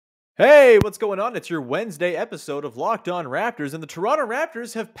Hey, what's going on? It's your Wednesday episode of Locked On Raptors, and the Toronto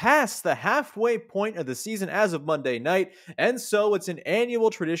Raptors have passed the halfway point of the season as of Monday night, and so it's an annual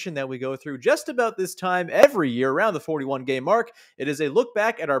tradition that we go through just about this time every year around the 41-game mark. It is a look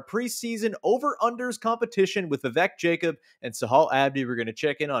back at our preseason over-unders competition with Vivek, Jacob, and Sahal Abdi. We're going to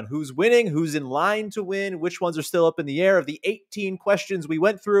check in on who's winning, who's in line to win, which ones are still up in the air of the 18 questions we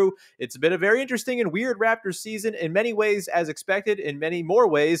went through. It's been a very interesting and weird Raptors season in many ways as expected, in many more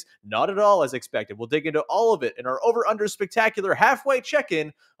ways not at all as expected. We'll dig into all of it in our over-under spectacular halfway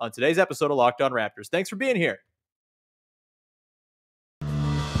check-in on today's episode of Locked On Raptors. Thanks for being here.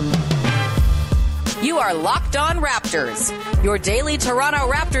 You are Locked On Raptors, your daily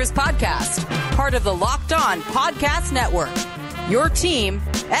Toronto Raptors podcast, part of the Locked On Podcast Network, your team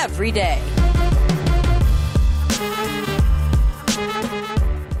every day.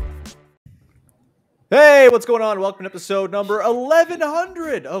 Hey, what's going on? Welcome to episode number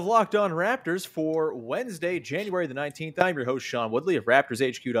 1100 of Locked On Raptors for Wednesday, January the 19th. I'm your host, Sean Woodley of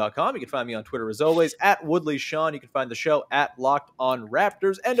RaptorsHQ.com. You can find me on Twitter as always, at WoodleySean. You can find the show at Locked On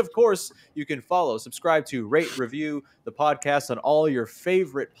Raptors. And of course, you can follow, subscribe to, rate, review the podcast on all your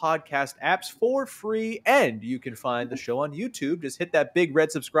favorite podcast apps for free. And you can find the show on YouTube. Just hit that big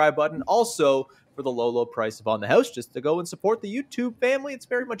red subscribe button. Also, for the low price of On the House, just to go and support the YouTube family. It's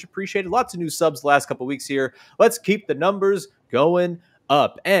very much appreciated. Lots of new subs the last couple weeks here. Let's keep the numbers going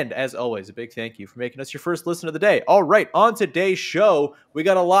up. And as always, a big thank you for making us your first listen of the day. All right, on today's show, we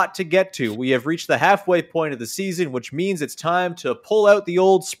got a lot to get to. We have reached the halfway point of the season, which means it's time to pull out the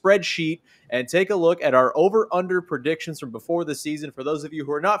old spreadsheet and take a look at our over-under predictions from before the season. For those of you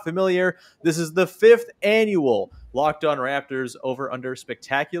who are not familiar, this is the 5th annual Locked On Raptors over-under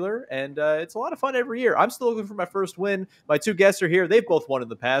spectacular, and it's a lot of fun every year. I'm still looking for my first win. My two guests are here. They've both won in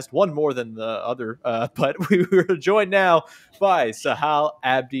the past, one more than the other, but we are joined now by Sahal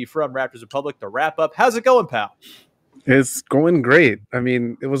Abdi from Raptors Republic to wrap up. How's it going, pal? It's going great. I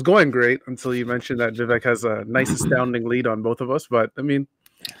mean, it was going great until you mentioned that Vivek has a nice, astounding lead on both of us, but I mean,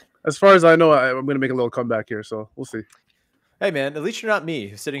 as far as I know, I'm going to make a little comeback here, so we'll see. Hey, man, at least you're not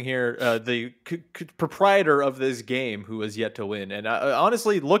me sitting here, the proprietor of this game who has yet to win. And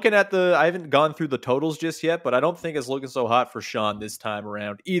honestly, looking at I haven't gone through the totals just yet, but I don't think it's looking so hot for Sean this time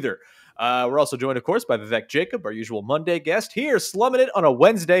around either. We're also joined, of course, by Vivek Jacob, our usual Monday guest here, slumming it on a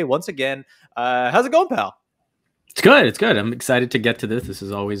Wednesday once again. How's it going, pal? It's good. It's good. I'm excited to get to this. This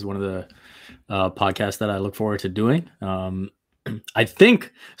is always one of the podcasts that I look forward to doing. I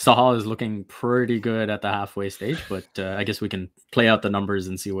think Sahal is looking pretty good at the halfway stage, but I guess we can play out the numbers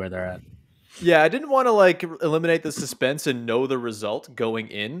and see where they're at. Yeah, I didn't want to eliminate the suspense and know the result going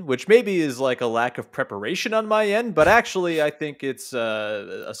in, which maybe is like a lack of preparation on my end, but actually I think it's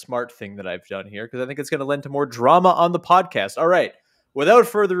a smart thing that I've done here because I think it's going to lend to more drama on the podcast. All right. Without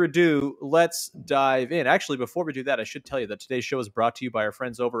further ado, let's dive in. Actually, before we do that, I should tell you that today's show is brought to you by our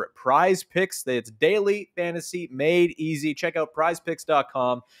friends over at Prize Picks. It's daily fantasy made easy. Check out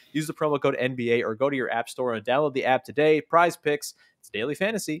prizepicks.com. Use the promo code NBA or go to your app store and download the app today. Prize Picks, it's daily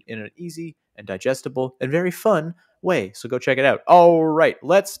fantasy in an easy and digestible and very fun way. So go check it out. All right,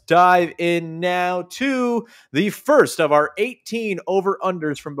 let's dive in now to the first of our 18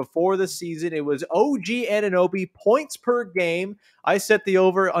 over-unders from before the season. It was OG Anunoby points per game. I set the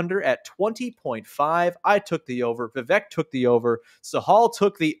over-under at 20.5. I took the over. Vivek took the over. Sahal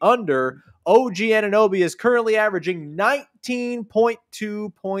took the under. OG Anunoby is currently averaging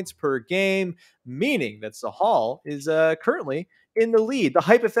 19.2 points per game, meaning that Sahal is currently in the lead, the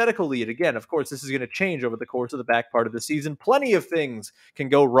hypothetical lead. Again, of course, this is going to change over the course of the back part of the season. Plenty of things can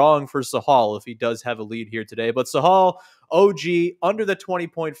go wrong for Sahal if he does have a lead here today. But Sahal, OG, under the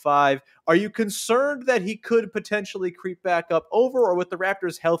 20.5. Are you concerned that he could potentially creep back up over, or with the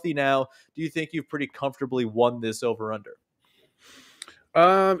Raptors healthy now, do you think you've pretty comfortably won this over-under?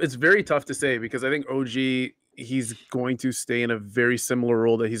 It's very tough to say because I think OG, he's going to stay in a very similar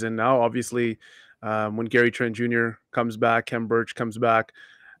role that he's in now. Obviously, when Gary Trent Jr. comes back, Khem Birch comes back,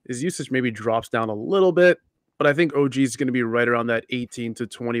 his usage maybe drops down a little bit, but I think OG is going to be right around that 18 to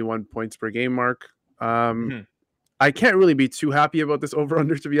 21 points per game mark. I can't really be too happy about this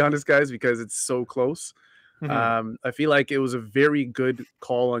over-under, to be honest, guys, because it's so close. I feel like it was a very good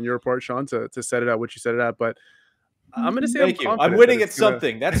call on your part, Sean, to set it at what you set it at, but I'm going to say Thank you. I'm winning at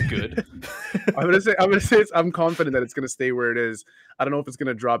something. That's good. I'm going to say I'm confident that it's going to stay where it is. I don't know if it's going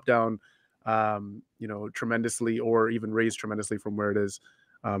to drop down tremendously or even raise tremendously from where it is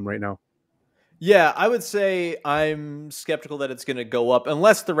right now. Yeah, I would say I'm skeptical that it's going to go up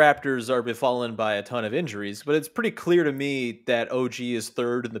unless the Raptors are befallen by a ton of injuries. But it's pretty clear to me that OG is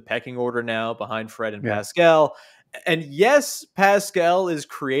third in the pecking order now behind Fred and Pascal. And yes, Pascal is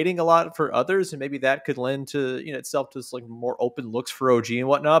creating a lot for others, and maybe that could lend to itself to like more open looks for OG and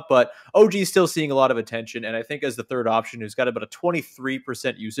whatnot. But OG is still seeing a lot of attention, and I think as the third option, who's got about a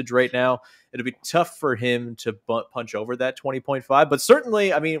 23% usage right now, it'll be tough for him to punch over that 20.5. But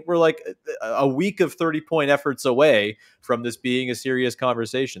certainly, I mean, we're like a week of 30-point efforts away from this being a serious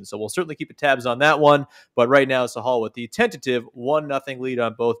conversation. So we'll certainly keep tabs on that one. But right now, Sahal with the tentative 1-0 lead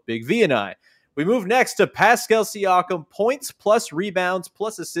on both Big V and I. We move next to Pascal Siakam, points plus rebounds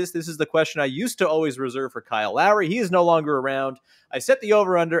plus assists. This is the question I used to always reserve for Kyle Lowry. He is no longer around. I set the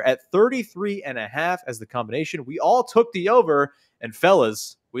over-under at 33.5 as the combination. We all took the over, and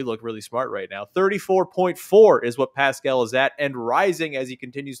fellas, we look really smart right now. 34.4 is what Pascal is at, and rising as he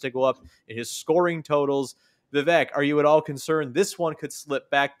continues to go up in his scoring totals. Vivek, are you at all concerned this one could slip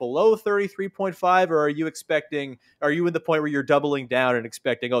back below 33.5, or are you in the point where you're doubling down and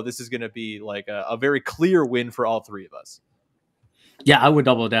expecting, oh, this is going to be like a very clear win for all three of us? Yeah, I would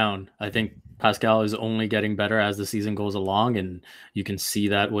double down. I think Pascal is only getting better as the season goes along, and you can see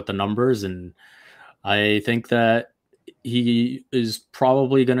that with the numbers. And I think that he is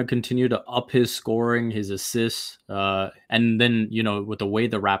probably going to continue to up his scoring, his assists. And then, with the way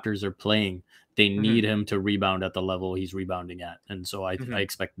the Raptors are playing, they need him to rebound at the level he's rebounding at. And so I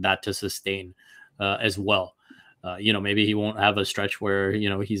expect that to sustain as well. Maybe he won't have a stretch where,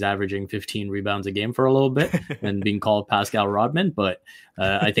 he's averaging 15 rebounds a game for a little bit and being called Pascal Rodman. But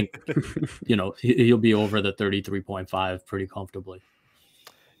I think, he'll be over the 33.5 pretty comfortably.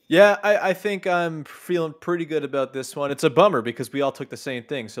 Yeah, I think I'm feeling pretty good about this one. It's a bummer because we all took the same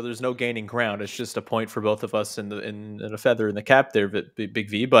thing, so there's no gaining ground. It's just a point for both of us and a feather in the cap there, Big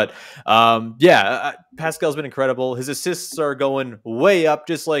V. But Pascal's been incredible. His assists are going way up,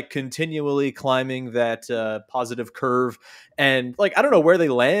 just like continually climbing that positive curve. And like I don't know where they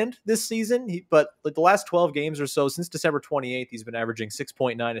land this season, but like the last 12 games or so since December 28th, he's been averaging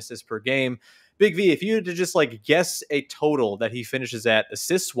 6.9 assists per game. Big V, if you had to just like guess a total that he finishes at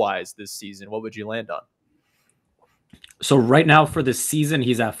assists wise this season, what would you land on? So right now for the season,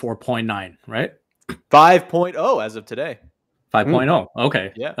 he's at 4.9, right? 5.0 as of today. 5.0.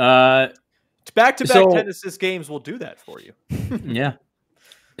 Okay. Yeah. Back-to-back 10 assist games will do that for you. Yeah.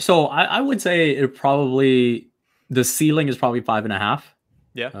 So I would say the ceiling is probably 5.5.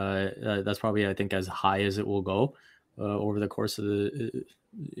 Yeah. That's probably, I think, as high as it will go over the course of the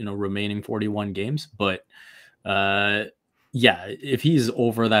remaining 41 games. But if he's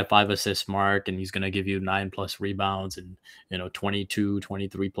over that 5 assist mark and he's going to give you 9+ rebounds and 22,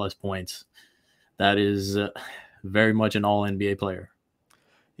 23+ points, that is very much an all NBA player.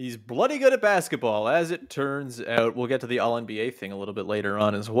 He's bloody good at basketball, as it turns out. We'll get to the All-NBA thing a little bit later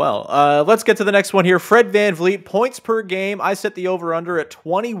on as well. Let's get to the next one here. Fred VanVleet, points per game. I set the over-under at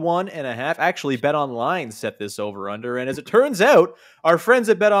 21.5. Actually, BetOnline set this over-under. And as it turns out, our friends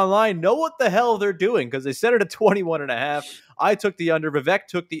at BetOnline know what the hell they're doing because they set it at 21.5. I took the under. Vivek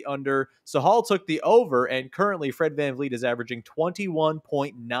took the under. Sahal took the over. And currently, Fred VanVleet is averaging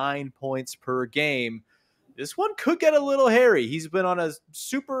 21.9 points per game. This one could get a little hairy. He's been on a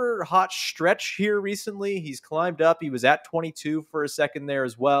super hot stretch here recently. He's climbed up. He was at 22 for a second there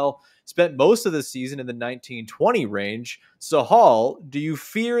as well. Spent most of the season in the 19-20 range. Sahal, do you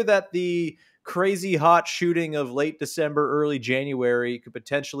fear that the crazy hot shooting of late December, early January could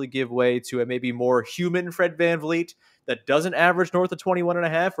potentially give way to a maybe more human Fred VanVleet that doesn't average north of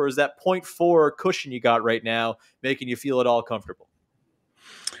 21.5? Or is that 0.4 cushion you got right now making you feel at all comfortable?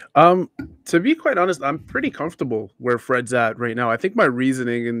 To be quite honest, I'm pretty comfortable where Fred's at right now. I think my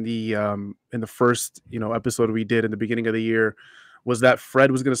reasoning in the first, episode we did in the beginning of the year was that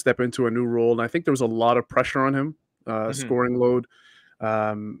Fred was going to step into a new role. And I think there was a lot of pressure on him, scoring load.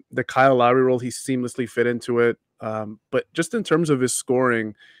 The Kyle Lowry role, he seamlessly fit into it. But just in terms of his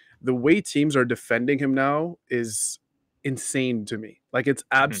scoring, the way teams are defending him now is insane to me. Like, it's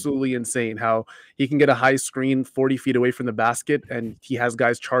absolutely insane how he can get a high screen 40 feet away from the basket and he has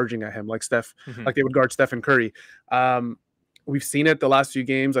guys charging at him like like they would guard Stephen Curry. We've seen it the last few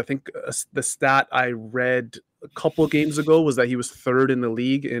games. I think the stat I read a couple of games ago was that he was third in the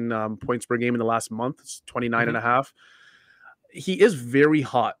league in points per game in the last month. It's 29.5. He is very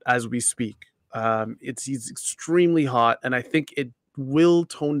hot as we speak. He's extremely hot, and I think it will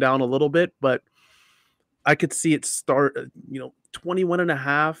tone down a little bit, but I could see it start,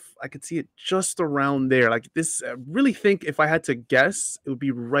 21.5. I could see it just around there. Like this, I really think if I had to guess, it would be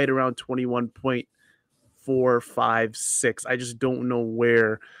right around 21.4, 5, 6. I just don't know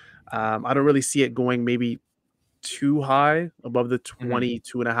where. I don't really see it going maybe too high above the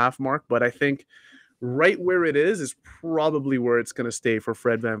 22.5 mark, but I think right where it is probably where it's going to stay for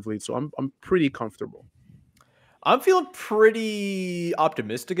Fred VanVleet. So I'm pretty comfortable. I'm feeling pretty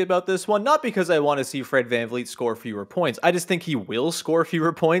optimistic about this one, not because I want to see Fred VanVleet score fewer points. I just think he will score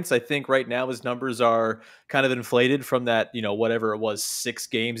fewer points. I think right now his numbers are kind of inflated from that, whatever it was, 6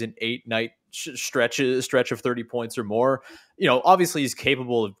 games and 8-night stretch of 30 points or more. Obviously he's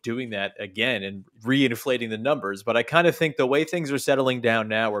capable of doing that again and reinflating the numbers, but I kind of think the way things are settling down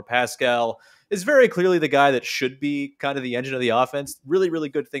now, where Pascal is very clearly the guy that should be kind of the engine of the offense, really, really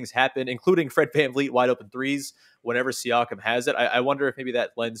good things happen, including Fred VanVleet wide open threes whenever Siakam has it. I wonder if maybe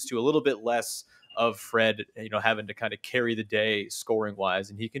that lends to a little bit less of Fred, having to kind of carry the day scoring wise,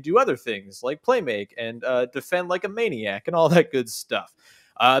 and he can do other things like play make and defend like a maniac and all that good stuff.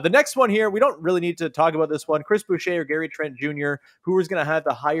 The next one here, we don't really need to talk about this one. Chris Boucher or Gary Trent Jr., who is going to have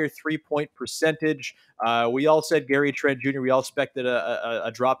the higher 3-point percentage? We all said Gary Trent Jr. We all expected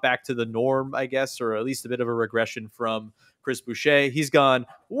a drop back to the norm, I guess, or at least a bit of a regression from Chris Boucher. He's gone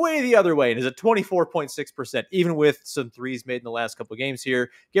way the other way and is at 24.6%, even with some threes made in the last couple of games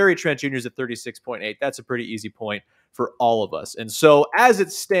here. Gary Trent Jr. is at 36.8. That's a pretty easy point for all of us. And so as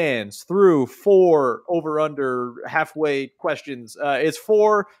it stands through 4 over-under halfway questions, it's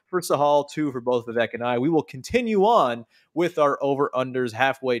 4 for Sahal, 2 for both Vivek and I. We will continue on with our over-unders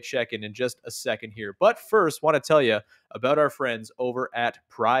halfway check-in just a second here. But first, want to tell you about our friends over at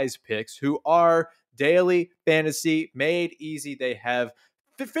Prize Picks, who are daily fantasy made easy. They have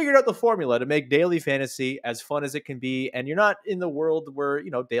figured out the formula to make daily fantasy as fun as it can be. And you're not in the world where,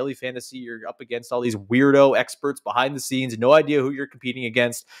 daily fantasy, you're up against all these weirdo experts behind the scenes, no idea who you're competing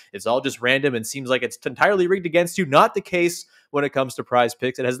against. It's all just random and seems like it's entirely rigged against you. Not the case when it comes to Prize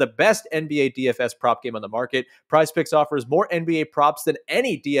Picks. It has the best NBA DFS prop game on the market. Prize Picks offers more NBA props than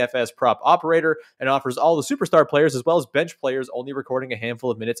any DFS prop operator and offers all the superstar players as well as bench players, only recording a handful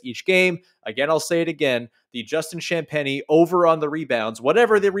of minutes each game. Again, I'll say it again, the Justin Champagny over on the rebounds,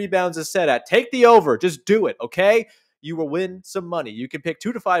 whatever the rebounds is set at, take the over, just do it, okay? You will win some money. You can pick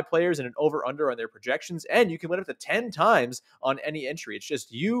 2 to 5 players in an over-under on their projections, and you can win up to 10 times on any entry. It's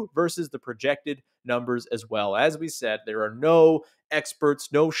just you versus the projected numbers as well. As we said, there are no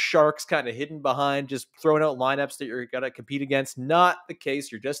experts, no sharks kind of hidden behind, just throwing out lineups that you're going to compete against. Not the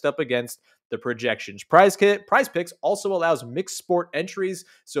case. You're just up against the projections. Prize Picks also allows mixed sport entries.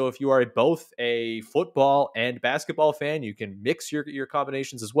 So if you are both a football and basketball fan, you can mix your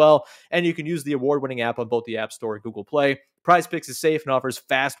combinations as well. And you can use the award-winning app on both the App Store and Google Play. Prize Picks is safe and offers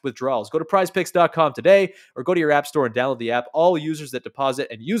fast withdrawals. Go to prizepicks.com today or go to your app store and download the app. All users that deposit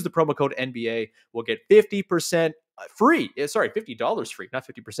and use the promo code NBA will get 50% free. Sorry, $50 free, not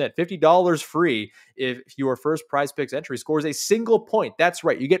 50%. $50 free if your first Prize Picks entry scores a single point. That's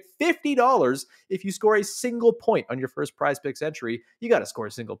right. You get $50 if you score a single point on your first Prize Picks entry. You got to score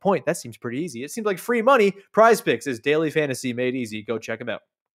a single point. That seems pretty easy. It seems like free money. Prize Picks is daily fantasy made easy. Go check them out.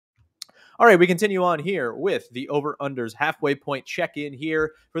 All right, we continue on here with the over-unders halfway point check-in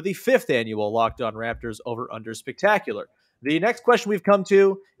here for the 5th annual Locked On Raptors over-under spectacular. The next question we've come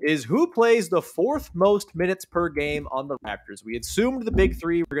to is who plays the 4th most minutes per game on the Raptors? We assumed the big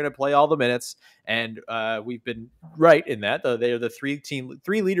 3 were going to play all the minutes, and we've been right in that. They are the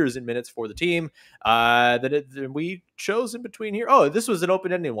 3 leaders in minutes for the team. Then we chose in between here. Oh, this was an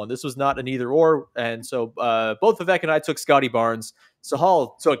open-ended one. This was not an either-or, and so both Vivek and I took Scottie Barnes.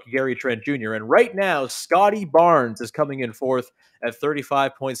 Sahal took Gary Trent Jr., and right now, Scottie Barnes is coming in 4th at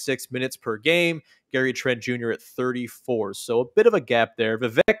 35.6 minutes per game. Gary Trent Jr. at 34. So a bit of a gap there.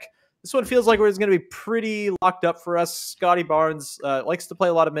 Vivek, this one feels like it's going to be pretty locked up for us. Scottie Barnes likes to play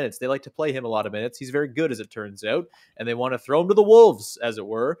a lot of minutes. They like to play him a lot of minutes. He's very good, as it turns out, and they want to throw him to the wolves, as it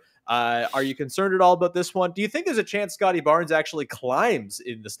were. Are you concerned at all about this one? Do you think there's a chance Scottie Barnes actually climbs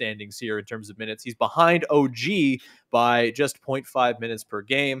in the standings here in terms of minutes? He's behind OG by just 0.5 minutes per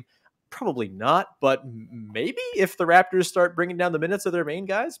game. Probably not, but maybe if the Raptors start bringing down the minutes of their main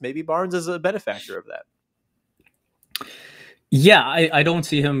guys, maybe Barnes is a benefactor of that. Yeah, I don't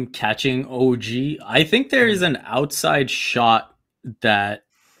see him catching OG. I think there is an outside shot that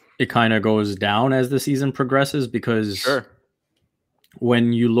it kind of goes down as the season progresses because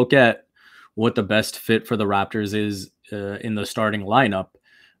when you look at what the best fit for the Raptors is in the starting lineup,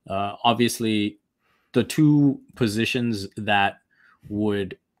 obviously the 2 positions that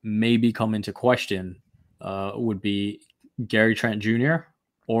would maybe come into question would be Gary Trent Jr.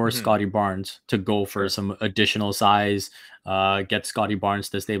 or Scottie Barnes to go for some additional size, get Scottie Barnes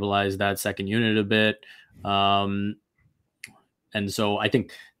to stabilize that second unit a bit. And so I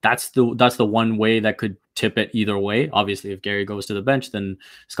think that's the one way that could tip it either way. Obviously, if Gary goes to the bench, then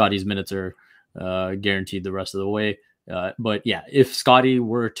Scottie's minutes are guaranteed the rest of the way. But yeah, if Scottie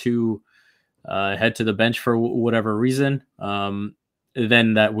were to head to the bench for whatever reason,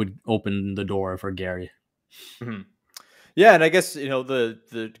 then that would open the door for Gary. Mhm. Yeah, and I guess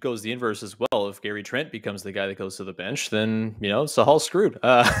the goes the inverse as well. If Gary Trent becomes the guy that goes to the bench, then Sahal's screwed.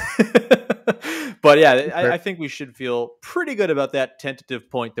 But yeah, I think we should feel pretty good about that tentative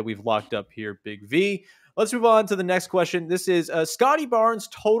point that we've locked up here, Big V. Let's move on to the next question. This is Scottie Barnes'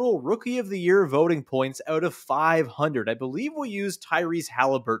 total Rookie of the Year voting points out of 500. I believe we used Tyrese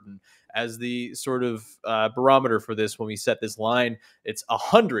Halliburton as the sort of barometer for this when we set this line. It's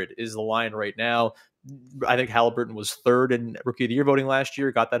 100 is the line right now. I think Halliburton was third in Rookie of the Year voting last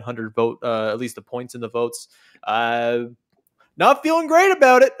year, got that 100 vote, at least the points in the votes. Not feeling great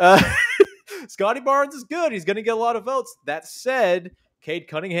about it. Scottie Barnes is good. He's going to get a lot of votes. That said, Cade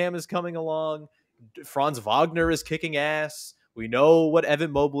Cunningham is coming along. Franz Wagner is kicking ass. We know what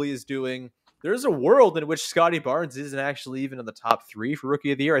Evan Mobley is doing. There's a world in which Scottie Barnes isn't actually even in the top 3 for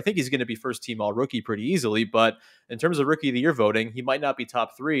Rookie of the Year. I think he's going to be first team all rookie pretty easily, but in terms of Rookie of the Year voting, he might not be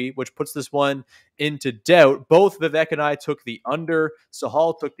top 3, which puts this one into doubt. Both Vivek and I took the under.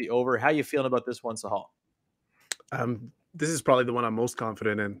 Sahal took the over. How you feeling about this one, Sahal? This is probably the one I'm most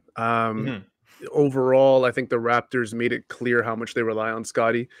confident in. Overall, I think the Raptors made it clear how much they rely on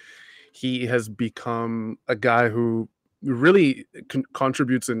Scottie. He has become a guy who really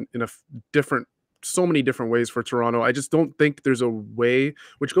contributes in so many different ways for Toronto. I just don't think there's a way,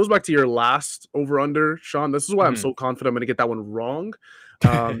 which goes back to your last over under, Sean. This is why I'm so confident I'm going to get that one wrong,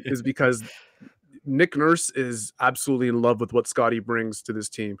 is because Nick Nurse is absolutely in love with what Scottie brings to this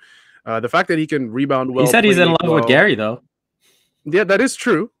team. The fact that he can rebound well. He said he's in love with Gary, though. Yeah, that is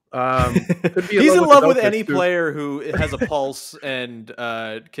true. He's in love with any player who has a pulse and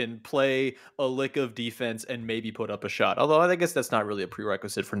can play a lick of defense and maybe put up a shot. Although I guess that's not really a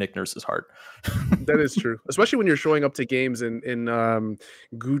prerequisite for Nick Nurse's heart. That is true, especially when you're showing up to games in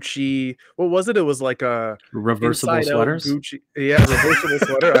Gucci. What was it? It was like a reversible sweaters. Gucci, yeah, reversible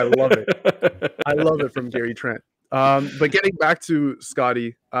sweater. I love it. I love it from Gary Trent. But getting back to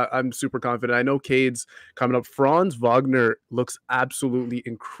Scottie, I'm super confident. I know Cade's coming up. Franz Wagner looks absolutely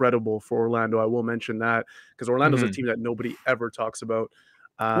incredible for Orlando. I will mention that because Orlando's a team that nobody ever talks about.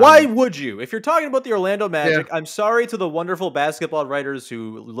 Why would you? If you're talking about the Orlando Magic, I'm sorry to the wonderful basketball writers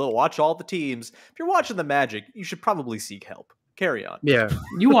who watch all the teams. If you're watching the Magic, you should probably seek help. Carry on. Yeah,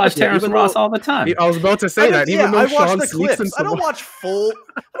 you watch Terrence Ross all the time. I was about to say that. Even though I watch Sean the sneaks clips. I don't watch full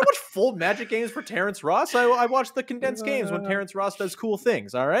Magic games for Terrence Ross. I watch the condensed games when Terrence Ross does cool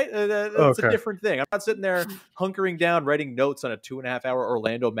things. All right, it's a different thing. I'm not sitting there hunkering down writing notes on a 2.5-hour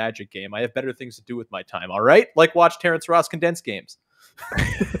Orlando Magic game. I have better things to do with my time. All right, like watch Terrence Ross condensed games.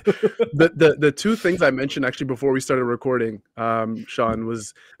 The two things I mentioned actually before we started recording, Sean,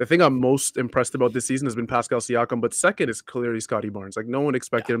 was the thing I'm most impressed about this season has been Pascal Siakam, but second is clearly Scottie Barnes. Like no one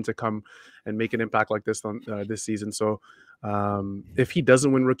expected him to come and make an impact like this on this season. So if he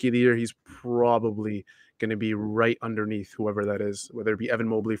doesn't win Rookie of the Year, he's probably going to be right underneath whoever that is, whether it be Evan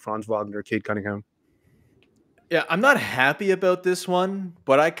Mobley, Franz Wagner, Cade Cunningham. Yeah, I'm not happy about this one,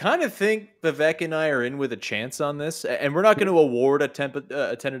 but I kind of think Vivek and I are in with a chance on this. And we're not going to award a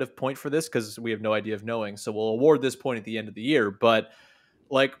tentative point for this because we have no idea of knowing. So we'll award this point at the end of the year. But,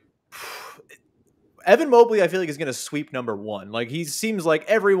 like, Evan Mobley, I feel like, is going to sweep number 1. Like, he seems like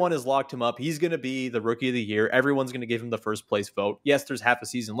everyone has locked him up. He's going to be the Rookie of the Year. Everyone's going to give him the first place vote. Yes, there's half a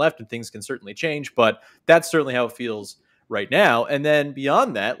season left and things can certainly change, but that's certainly how it feels right now. And then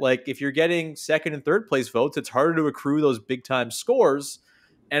beyond that, like if you're getting second and third place votes, it's harder to accrue those big time scores.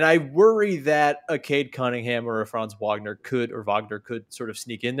 And I worry that a Cade Cunningham or a Franz Wagner could sort of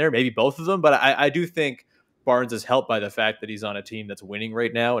sneak in there, maybe both of them. But I do think Barnes is helped by the fact that he's on a team that's winning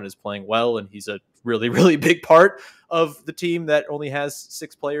right now and is playing well. And he's a really, really big part of the team that only has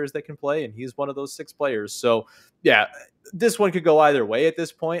 6 players that can play. And he's one of those 6 players. So yeah, this one could go either way at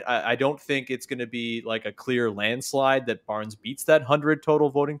this point. I don't think it's going to be like a clear landslide that Barnes beats that 100 total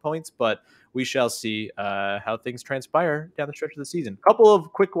voting points, but we shall see how things transpire down the stretch of the season. A couple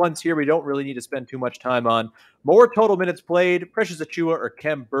of quick ones here we don't really need to spend too much time on. More total minutes played, Precious Achiuwa or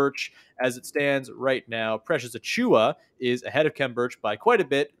Khem Birch. As it stands right now, Precious Achiuwa is ahead of Khem Birch by quite a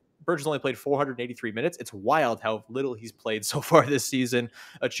bit. Birch has only played 483 minutes. It's wild how little he's played so far this season.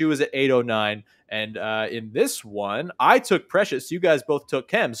 Achiuwa's at 809. And in this one, I took Precious. You guys both took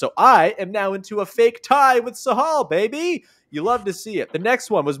Khem. So I am now into a fake tie with Sahal, baby. You love to see it. The next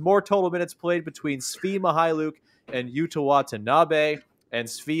one was more total minutes played between Mykhailiuk and Yuta Watanabe. And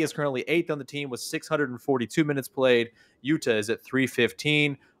Svi is currently 8th on the team with 642 minutes played. Yuta is at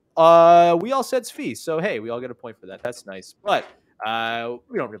 315. We all said Svi. So, hey, we all get a point for that. That's nice. But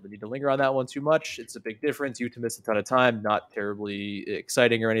We don't really need to linger on that one too much. It's a big difference. Yuta missed a ton of time, not terribly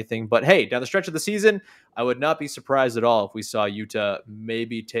exciting or anything. But hey, down the stretch of the season, I would not be surprised at all if we saw Yuta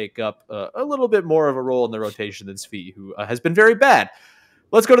maybe take up a little bit more of a role in the rotation than Svi, who has been very bad.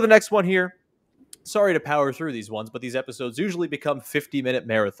 Let's go to the next one here. Sorry to power through these ones, but these episodes usually become 50-minute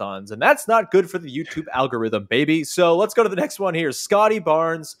marathons, and that's not good for the YouTube algorithm, baby. So let's go to the next one here. Scottie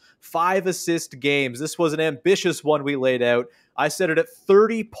Barnes, 5 assist games. This was an ambitious one we laid out. I set it at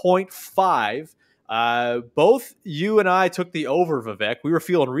 30.5. Both you and I took the over, Vivek. We were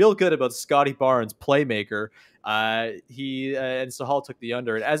feeling real good about Scottie Barnes, playmaker. He and Sahal took the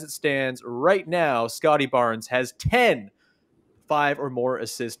under. And as it stands right now, Scottie Barnes has 10 5 or more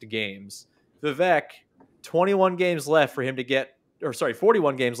assist games. Vivek, 21 games left for him to get,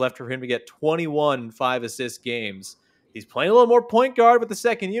 41 games left for him to get 21 5-assist games. He's playing a little more point guard with the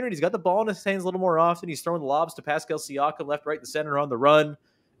second unit. He's got the ball in his hands a little more often. He's throwing the lobs to Pascal Siakam left, right, and center on the run.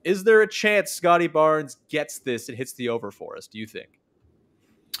 Is there a chance Scottie Barnes gets this and hits the over for us, do you think?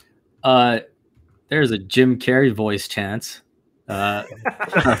 There's a Jim Carrey voice chance. I'll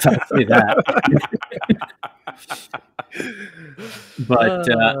say that. But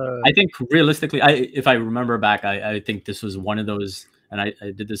I think realistically, if I remember back, I think this was one of those, and I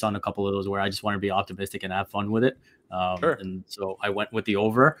did this on a couple of those where I just want to be optimistic and have fun with it. Sure. And so I went with the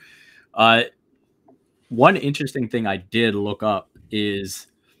over. One interesting thing I did look up is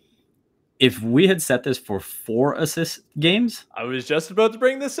if we had set this for 4 assist games, I was just about to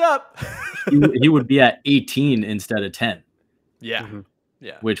bring this up. he would be at 18 instead of 10. Yeah. Mm-hmm.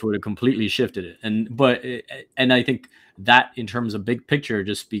 Yeah, which would have completely shifted it. And I think that in terms of big picture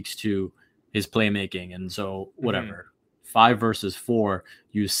just speaks to his playmaking. And so whatever, 5 versus 4,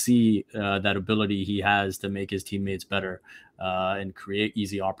 you see that ability he has to make his teammates better and create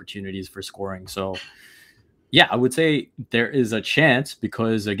easy opportunities for scoring. So yeah, I would say there is a chance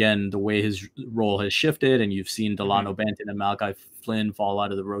because again, the way his role has shifted and you've seen Delano Banton and Malachi Flynn fall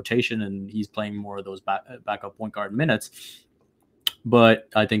out of the rotation and he's playing more of those backup point guard minutes. But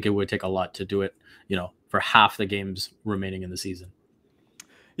I think it would take a lot to do it, for half the games remaining in the season.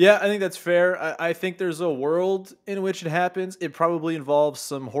 Yeah, I think that's fair. I think there's a world in which it happens. It probably involves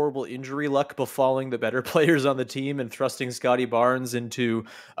some horrible injury luck befalling the better players on the team and thrusting Scottie Barnes into,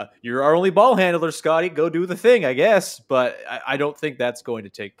 you're our only ball handler, Scottie, go do the thing, I guess. But I don't think that's going to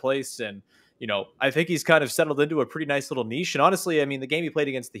take place. And, I think he's kind of settled into a pretty nice little niche. And honestly, I mean, the game he played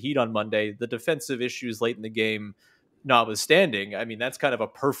against the Heat on Monday, the defensive issues late in the game notwithstanding, I mean, that's kind of a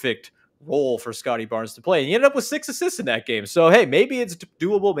perfect role for Scottie Barnes to play. And he ended up with 6 assists in that game. So, hey, maybe it's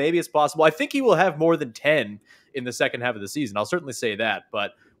doable. Maybe it's possible. I think he will have more than 10 in the second half of the season. I'll certainly say that.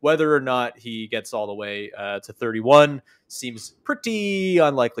 But whether or not he gets all the way to 31 seems pretty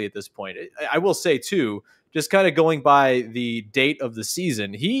unlikely at this point. I will say, too, just kind of going by the date of the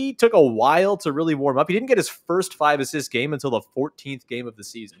season, he took a while to really warm up. He didn't get his first 5-assist game until the 14th game of the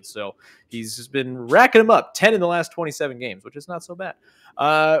season. So he's just been racking them up, 10 in the last 27 games, which is not so bad.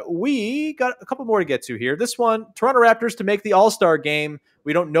 We got a couple more to get to here. This one, Toronto Raptors to make the All-Star game.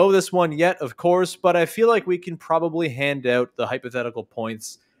 We don't know this one yet, of course, but I feel like we can probably hand out the hypothetical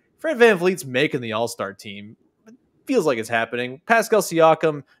points. Fred VanVleet's making the All-Star team. Feels like it's happening. Pascal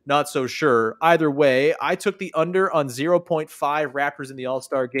Siakam, not so sure. Either way, I took the under on 0.5 Raptors in the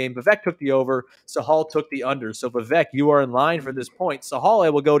All-Star game. Vivek took the over. Sahal took the under. So, Vivek, you are in line for this point. Sahal,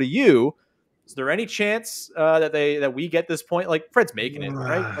 I will go to you. Is there any chance that we get this point? Like, Fred's making it,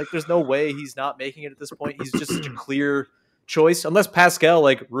 right? Like, there's no way he's not making it at this point. He's just such a clear choice, unless Pascal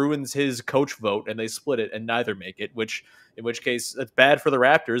ruins his coach vote and they split it and neither make it, in which case it's bad for the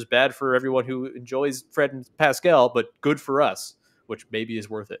Raptors, bad for everyone who enjoys Fred and Pascal, but good for us, which maybe is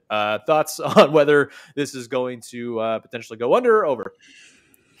worth it. Thoughts on whether this is going to potentially go under or over?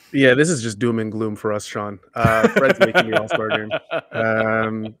 Yeah, this is just doom and gloom for us, Sean. Fred's making the All-Star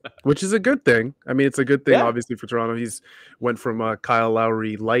game, which is a good thing. I mean, it's a good thing, obviously, for Toronto. He's went from a Kyle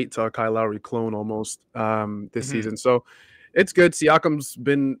Lowry light to a Kyle Lowry clone almost this season. So it's good. Siakam's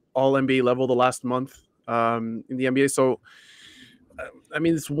been all NBA level the last month in the NBA. So, I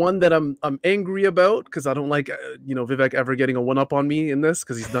mean, it's one that I'm angry about because I don't like, Vivek ever getting a one-up on me in this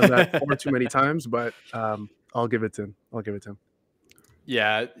because he's done that far too many times. But I'll give it to him.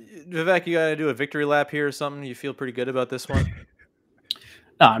 Yeah. Vivek, you got to do a victory lap here or something? You feel pretty good about this one?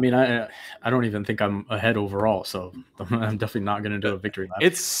 No, I mean, I don't even think I'm ahead overall, so I'm definitely not going to do a victory lap.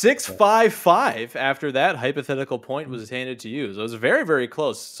 It's 6-5-5 after that hypothetical point was handed to you. So it was very, very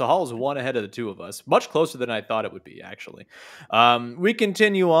close. Sahal's one ahead of the two of us. Much closer than I thought it would be, actually. We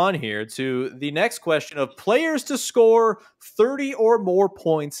continue on here to the next question of players to score 30 or more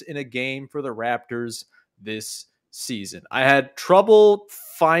points in a game for the Raptors this season. I had trouble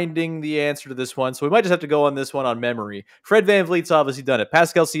finding the answer to this one, so we might just have to go on this one on memory. Fred VanVleet's obviously done it.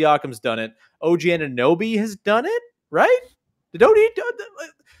 Pascal Siakam's done it. OG Anunoby has done it, right?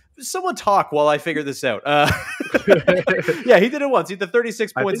 Someone talk while I figure this out. Yeah, he did it once. He had the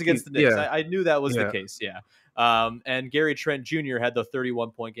 36 points against the Knicks. I knew that was the case, yeah. And Gary Trent Jr. had the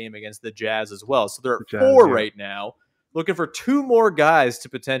 31-point game against the Jazz as well. So there are four right now. Looking for two more guys to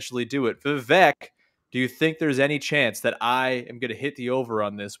potentially do it. Vivek, do you think there's any chance that I am going to hit the over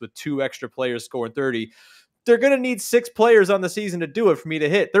on this with two extra players scoring 30? They're going to need 6 players on the season to do it for me to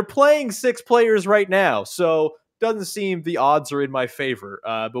hit. They're playing 6 players right now, so doesn't seem the odds are in my favor.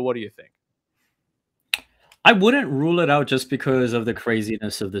 But what do you think? I wouldn't rule it out just because of the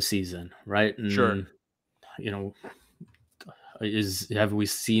craziness of the season, right? And, sure. Have we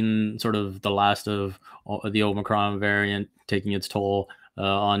seen sort of the last of the Omicron variant taking its toll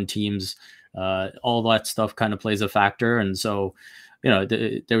on teams? All that stuff kind of plays a factor. And so,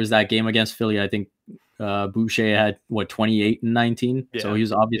 there was that game against Philly. I think Boucher had 28 and 19. Yeah. So he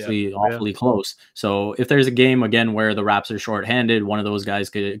was obviously awfully close. So if there's a game again where the Raps are shorthanded, one of those guys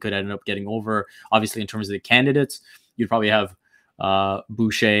could end up getting over. Obviously, in terms of the candidates, you'd probably have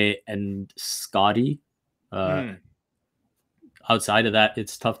Boucher and Scottie. Outside of that,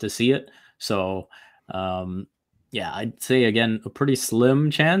 it's tough to see it. So, I'd say, again, a pretty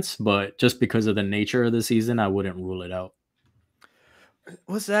slim chance, but just because of the nature of the season, I wouldn't rule it out.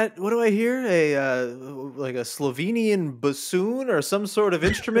 What's that? What do I hear? Like a Slovenian bassoon or some sort of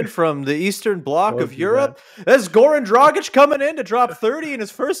instrument from the Eastern Bloc of Europe? That's Goran Dragic coming in to drop 30 in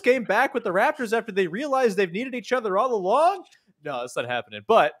his first game back with the Raptors after they realized they've needed each other all along? No, that's not happening.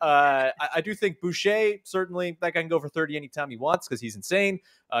 But I do think Boucher, certainly, that guy can go for 30 anytime he wants because he's insane.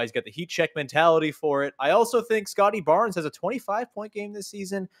 He's got the heat check mentality for it. I also think Scottie Barnes has a 25-point game this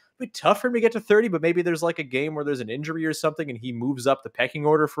season. It'd be tough for him to get to 30, but maybe there's like a game where there's an injury or something and he moves up the pecking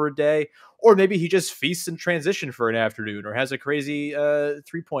order for a day. Or maybe he just feasts in transition for an afternoon or has a crazy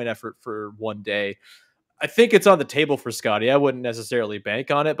 3-point effort for one day. I think it's on the table for Scottie. I wouldn't necessarily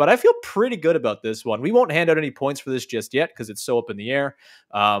bank on it, but I feel pretty good about this one. We won't hand out any points for this just yet because it's so up in the air.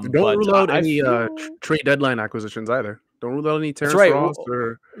 Don't rule out any trade deadline acquisitions either. Don't rule out any Terrence Ross.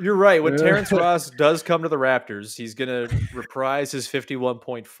 You're right. When Terrence Ross does come to the Raptors, he's going to reprise his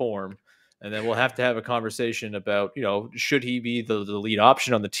 51-point form, and then we'll have to have a conversation about, should he be the lead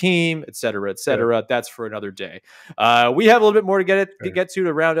option on the team, et cetera, et cetera. Yeah. That's for another day. We have a little bit more to get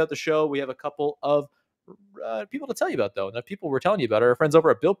to round out the show. We have a couple of people to tell you about, though. And the people we're telling you about are our friends over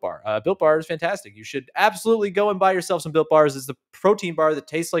at Built Bar. Built Bar is fantastic. You should absolutely go and buy yourself some Built Bars. It's the protein bar that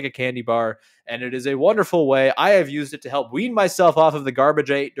tastes like a candy bar, and it is a wonderful way. I have used it to help wean myself off of the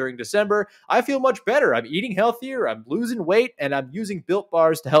garbage I ate during December. I feel much better. I'm eating healthier. I'm losing weight, and I'm using Built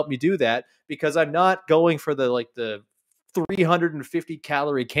Bars to help me do that because I'm not going for the 350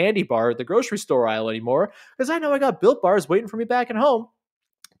 calorie candy bar at the grocery store aisle anymore because I know I got Built Bars waiting for me back at home.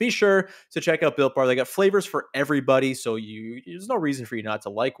 Be sure to check out Built Bar. They got flavors for everybody, so there's no reason for you not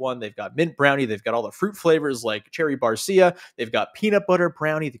to like one. They've got mint brownie. They've got all the fruit flavors like cherry barcia. They've got peanut butter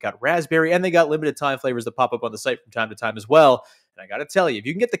brownie. They've got raspberry, and they got limited time flavors that pop up on the site from time to time as well. And I got to tell you, if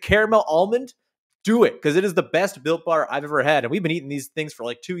you can get the caramel almond, do it, because it is the best Built Bar I've ever had. And we've been eating these things for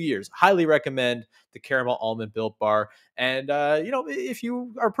like 2 years. Highly recommend the caramel almond Built Bar. And, if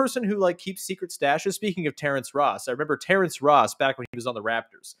you are a person who keeps secret stashes, speaking of Terrence Ross, I remember Terrence Ross back when he was on the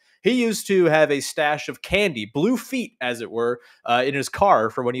Raptors. He used to have a stash of candy, blue feet, as it were, in his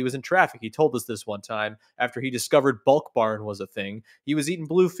car for when he was in traffic. He told us this one time after he discovered Bulk Barn was a thing. He was eating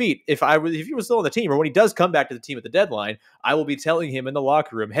blue feet. If he was still on the team, or when he does come back to the team at the deadline, I will be telling him in the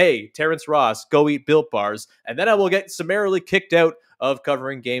locker room, hey, Terrence Ross, go eat Built Bars. And then I will get summarily kicked out of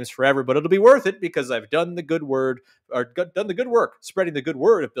covering games forever, but it'll be worth it because I've done the good work, spreading the good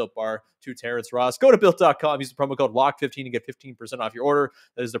word of Built Bar to Terrence Ross. Go to Built.com, use the promo code LOCKED15 to get 15% off your order.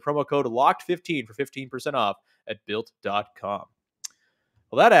 That is the promo code LOCKED15 for 15% off at Built.com.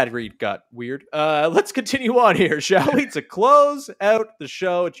 Well, that ad read got weird. Let's continue on here, shall we? To close out the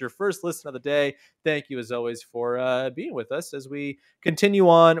show, it's your first listen of the day. Thank you, as always, for being with us as we continue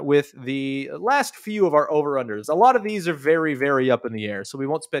on with the last few of our over-unders. A lot of these are very, very up in the air, so we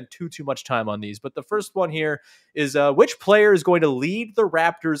won't spend too much time on these. But the first one here is which player is going to lead the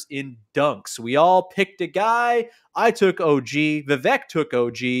Raptors in dunks? We all picked a guy. I took OG. Vivek took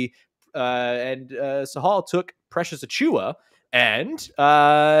OG. And Sahal took Precious Achiuwa. And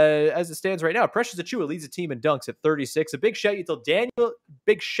as it stands right now, Precious Achiuwa leads the team in dunks at 36. A big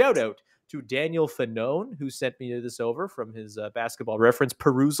shout out to Daniel Fanone, who sent me this over from his basketball reference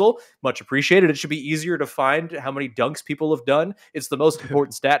perusal. Much appreciated. It should be easier to find how many dunks people have done. It's the most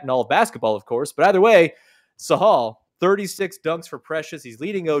important stat in all of basketball, of course. But either way, Sahal, 36 dunks for Precious. He's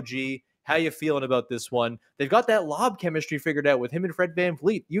leading OG. How you feeling about this one? They've got that lob chemistry figured out with him and Fred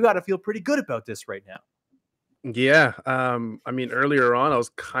VanVleet. You got to feel pretty good about this right now. Yeah. I mean, earlier on, I was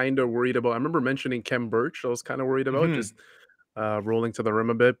kind of worried about, I remember mentioning Khem Birch. I was kind of worried about just rolling to the rim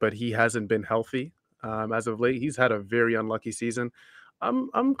a bit, but he hasn't been healthy as of late. He's had a very unlucky season.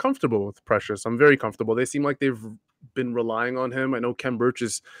 I'm comfortable with Precious. I'm very comfortable. They seem like they've been relying on him. I know Khem Birch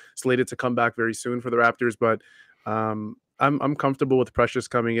is slated to come back very soon for the Raptors, but I'm comfortable with Precious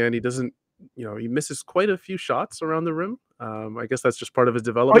coming in. He doesn't, he misses quite a few shots around the rim. I guess that's just part of his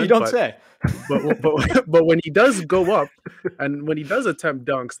development. Oh, you don't say. But when he does go up and when he does attempt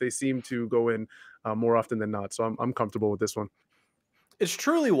dunks, they seem to go in more often than not. So I'm comfortable with this one. It's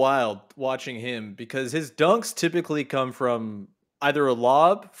truly wild watching him because his dunks typically come from either a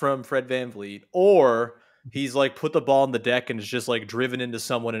lob from Fred VanVleet or he's like put the ball on the deck and is just like driven into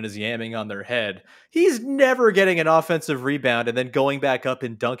someone and is yamming on their head. He's never getting an offensive rebound and then going back up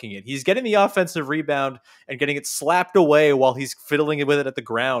and dunking it. He's getting the offensive rebound and getting it slapped away while he's fiddling with it at the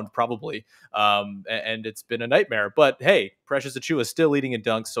ground, probably. And it's been a nightmare. But hey, Precious Achiuwa is still leading in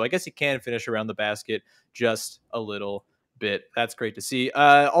dunks, so I guess he can finish around the basket just a little bit. That's great to see.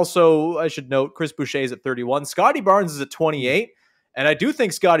 Also, I should note Chris Boucher is at 31. Scottie Barnes is at 28. And I do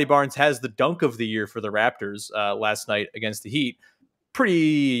think Scottie Barnes has the dunk of the year for the Raptors last night against the Heat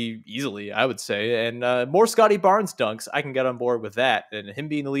pretty easily, I would say. And more Scottie Barnes dunks, I can get on board with that. And him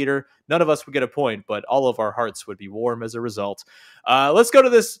being the leader, none of us would get a point, but all of our hearts would be warm as a result. Let's go to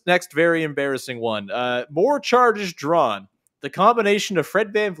this next very embarrassing one. More charges drawn. The combination of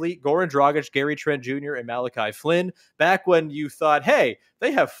Fred VanVleet, Goran Dragic, Gary Trent Jr., and Malachi Flynn, back when you thought, hey,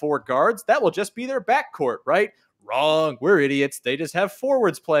 they have 4 guards, that will just be their backcourt, right? Wrong. We're idiots. They just have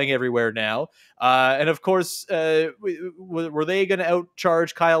forwards playing everywhere now. And of course, were they going to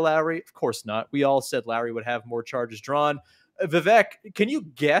outcharge Kyle Lowry? Of course not. We all said Lowry would have more charges drawn. Vivek, can you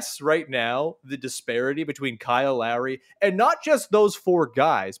guess right now the disparity between Kyle Lowry and not just those 4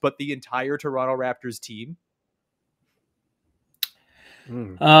 guys, but the entire Toronto Raptors team?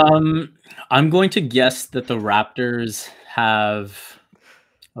 I'm going to guess that the Raptors have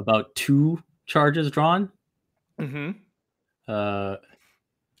about 2 charges drawn.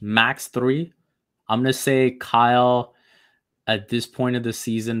 Max 3. I'm gonna say Kyle at this point of the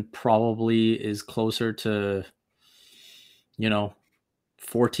season probably is closer to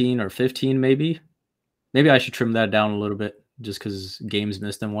 14 or 15 maybe I should trim that down a little bit just because games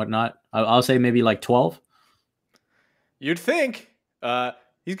missed and whatnot. I'll say maybe like 12. You'd think.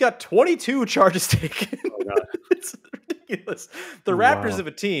 He's got 22 charges taken. Oh, God. It's ridiculous. The Raptors of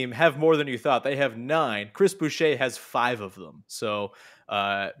a team have more than you thought. They have 9. Chris Boucher has 5 of them. So,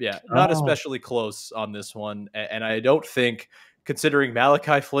 not especially close on this one. And I don't think, considering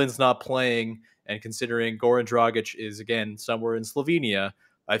Malachi Flynn's not playing and considering Goran Dragic is, again, somewhere in Slovenia,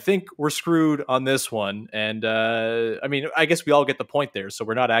 I think we're screwed on this one. And I mean, I guess we all get the point there, so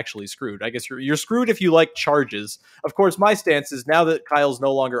we're not actually screwed. I guess you're screwed if you like charges. Of course, my stance is now that Kyle's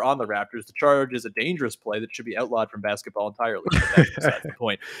no longer on the Raptors, the charge is a dangerous play that should be outlawed from basketball entirely. That's the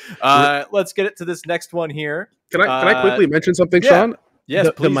point. Let's get it to this next one here. Can I quickly mention something, Sean? Yes,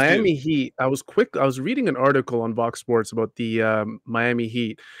 the Miami Heat. I was reading an article on Vox Sports about the Miami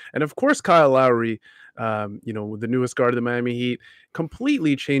Heat, and of course, Kyle Lowry, the newest guard of the Miami Heat,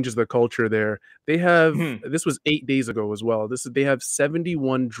 completely changes the culture there. They have this was 8 days ago as well. They have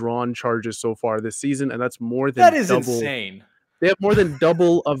 71 drawn charges so far this season, and that's more than double. Insane. They have more than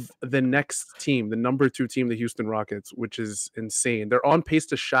double of the next team, the number 2 team, the Houston Rockets, which is insane. They're on pace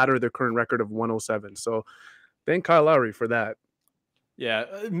to shatter their current record of 107. So, thank Kyle Lowry for that. Yeah,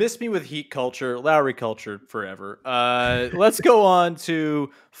 miss me with Heat culture, Lowry culture forever. Let's go on to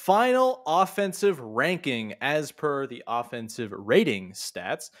final offensive ranking as per the offensive rating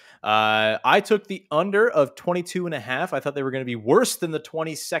stats. I took the under of 22.5. I thought they were going to be worse than the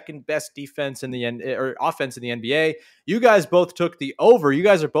 22nd best defense in the offense in the NBA. You guys both took the over. You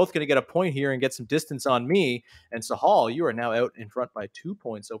guys are both going to get a point here and get some distance on me. And Sahal, you are now out in front by 2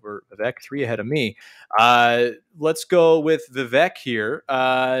 points over Vivek, 3 ahead of me. Let's go with Vivek here.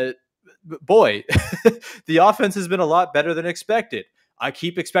 Boy, the offense has been a lot better than expected. I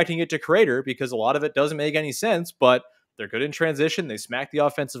keep expecting it to crater because a lot of it doesn't make any sense, but they're good in transition. They smack the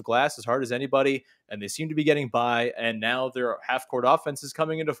offensive glass as hard as anybody, and they seem to be getting by. And now their half-court offense is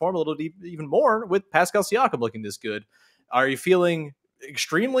coming into form a little even more with Pascal Siakam looking this good. Are you feeling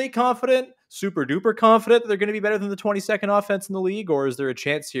extremely confident, super duper confident that they're going to be better than the 22nd offense in the league? Or is there a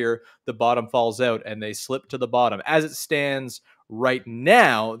chance here the bottom falls out and they slip to the bottom? As it stands right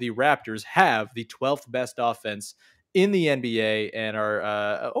now, the Raptors have the 12th best offense in the NBA and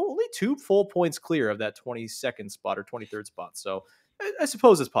are only 2 full points clear of that 22nd spot or 23rd spot. So I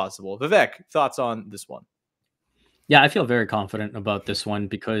suppose it's possible. Vivek, thoughts on this one? Yeah, I feel very confident about this one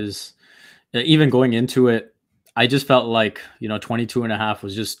because even going into it, I just felt like, 22.5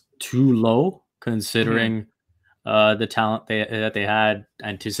 was just too low considering the talent that they had,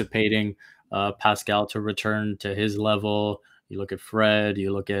 anticipating Pascal to return to his level. You look at Fred,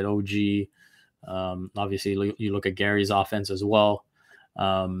 you look at OG, obviously you look at Gary's offense as well.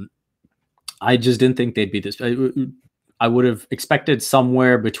 I just didn't think they'd be this. I would have expected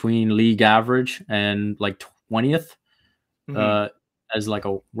somewhere between league average and like 20th as like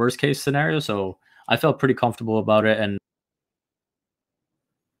a worst case scenario. So I felt pretty comfortable about it. And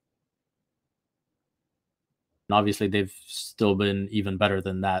obviously they've still been even better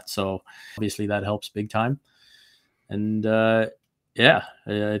than that. So obviously that helps big time. And yeah,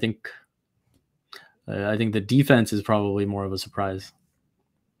 I think the defense is probably more of a surprise.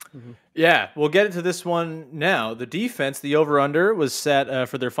 Yeah, we'll get into this one now. The defense, the over-under, was set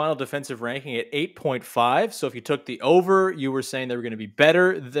for their final defensive ranking at 8.5. So if you took the over, you were saying they were going to be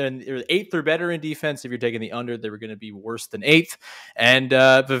better than 8th or better in defense. If you're taking the under, they were going to be worse than 8th. And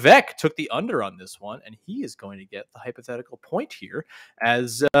Vivek took the under on this one, and he is going to get the hypothetical point here,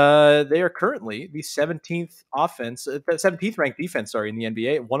 as they are currently the 17th ranked defense, in the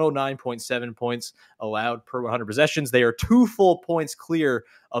NBA, 109.7 points allowed per 100 possessions. They are 2 full points clear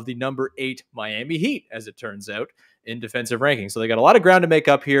of the number 8 Miami Heat, as it turns out, in defensive ranking. So they got a lot of ground to make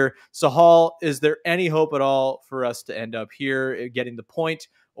up here. Sahal, is there any hope at all for us to end up here getting the point?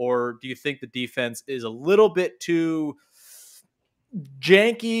 Or do you think the defense is a little bit too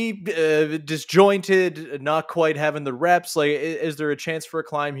janky, disjointed, not quite having the reps? Like, is there a chance for a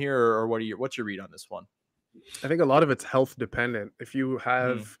climb here, or what's your read on this one? I think a lot of it's health dependent. If you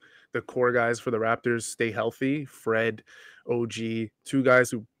have the core guys for the Raptors stay healthy, Fred, OG, 2 guys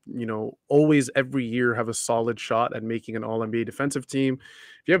who, always every year have a solid shot at making an All-NBA defensive team.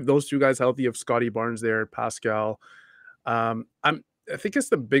 If you have those 2 guys healthy, you have Scottie Barnes there, Pascal. I think it's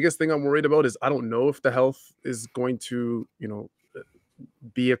the biggest thing I'm worried about is I don't know if the health is going to,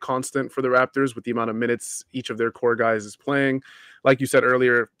 be a constant for the Raptors with the amount of minutes each of their core guys is playing. Like you said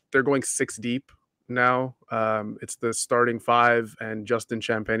earlier, they're going 6 deep now. It's the starting 5 and Justin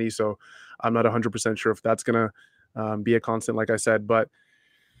Champagny. So I'm not 100% sure if that's going to be a constant, like I said, but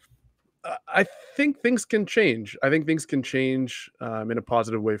I think things can change. I think things can change in a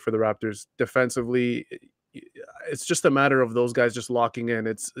positive way for the Raptors defensively. It's just a matter of those guys just locking in.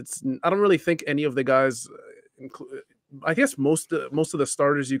 I don't really think any of the guys, I guess most of the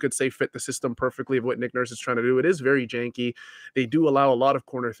starters you could say fit the system perfectly of what Nick Nurse is trying to do. It is very janky. They do allow a lot of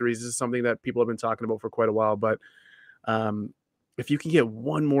corner threes. This is something that people have been talking about for quite a while, but if you can get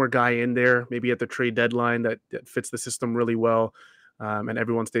one more guy in there, maybe at the trade deadline that fits the system really well, and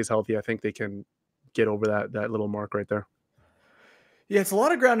everyone stays healthy, I think they can get over that little mark right there. Yeah, it's a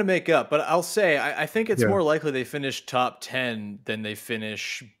lot of ground to make up, but I'll say I think it's more likely they finish top 10 than they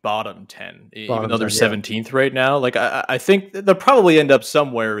finish bottom 10, even though they're 17th right now. Like I think they'll probably end up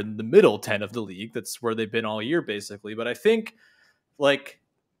somewhere in the middle 10 of the league. That's where they've been all year, basically. But I think like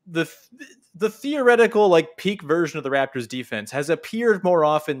the theoretical like peak version of the Raptors defense has appeared more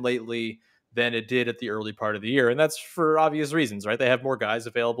often lately than it did at the early part of the year. And that's for obvious reasons, right? They have more guys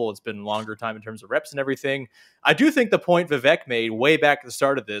available. It's been longer time in terms of reps and everything. I do think the point Vivek made way back at the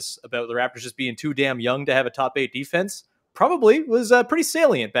start of this about the Raptors just being too damn young to have a top 8 defense probably was pretty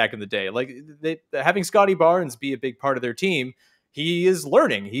salient back in the day. Like having Scottie Barnes be a big part of their team, he is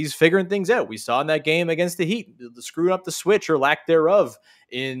learning. He's figuring things out. We saw in that game against the Heat, screwing up the switch or lack thereof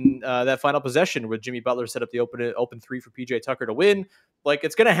in that final possession where Jimmy Butler set up the open 3 for PJ Tucker to win. Like,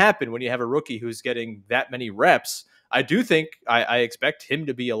 it's going to happen when you have a rookie who's getting that many reps. I do think I expect him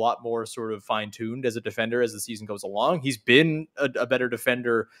to be a lot more sort of fine-tuned as a defender as the season goes along. He's been a better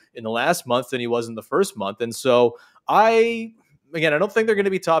defender in the last month than he was in the first month. And so I don't think they're going to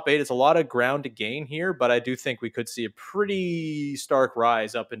be top 8. It's a lot of ground to gain here, but I do think we could see a pretty stark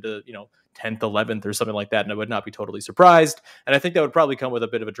rise up into, 10th, 11th or something like that. And I would not be totally surprised. And I think that would probably come with a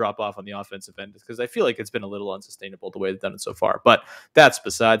bit of a drop off on the offensive end because I feel like it's been a little unsustainable the way they've done it so far. But that's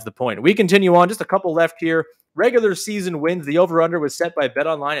besides the point. We continue on. Just a couple left here. Regular season wins. The over-under was set by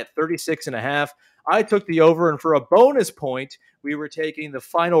BetOnline at 36.5. I took the over, and for a bonus point, we were taking the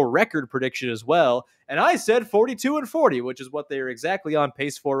final record prediction as well. And I said 42-40, which is what they are exactly on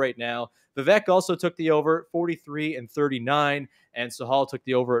pace for right now. Vivek also took the over, 43-39, and Sahal took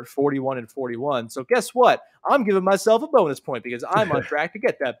the over at 41-41. So guess what? I'm giving myself a bonus point because I'm on track to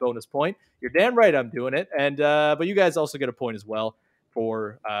get that bonus point. You're damn right I'm doing it. And but you guys also get a point as well.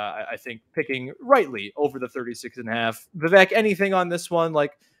 for, I think, picking rightly over the 36.5. Vivek, anything on this one?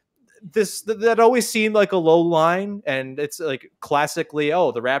 Like, that always seemed like a low line, and it's like classically,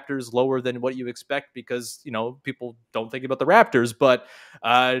 the Raptors lower than what you expect because people don't think about the Raptors. But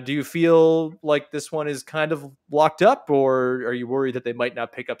do you feel like this one is kind of locked up, or are you worried that they might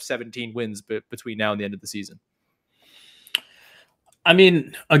not pick up 17 wins between now and the end of the season? I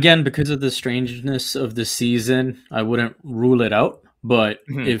mean, again, because of the strangeness of the season, I wouldn't rule it out. But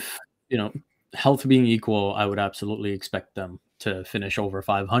if health being equal, I would absolutely expect them to finish over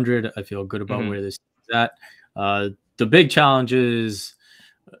 500. I feel good about where this is at. The big challenge is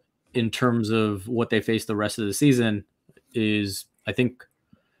in terms of what they face the rest of the season is, I think,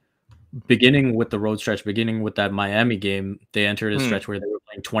 beginning with the road stretch, beginning with that Miami game, they entered a stretch where they were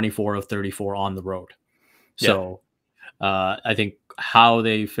playing 24 of 34 on the road. So I think how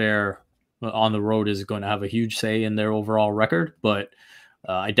they fare on the road is going to have a huge say in their overall record, but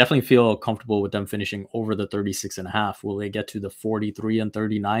I definitely feel comfortable with them finishing over the 36.5. Will they get to the 43 and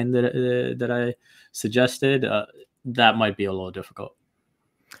 39 that I suggested? That might be a little difficult.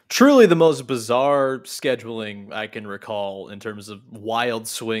 Truly the most bizarre scheduling I can recall in terms of wild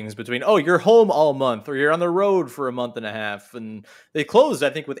swings between, you're home all month or you're on the road for a month and a half. And they closed, I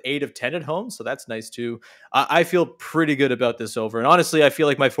think, with 8 of 10 at home. So that's nice too. I feel pretty good about this over. And honestly, I feel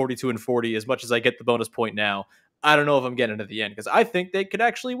like my 42 and 40, as much as I get the bonus point now, I don't know if I'm getting to the end because I think they could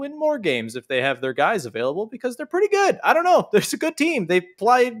actually win more games if they have their guys available because they're pretty good. I don't know. There's a good team. They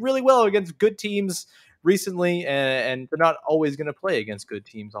played really well against good teams recently, and they're not always going to play against good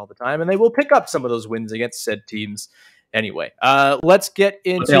teams all the time, and they will pick up some of those wins against said teams anyway. Let's get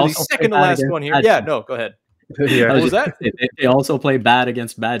into the second to last one here. Yeah, no, go ahead. Yeah, what was that? They also play bad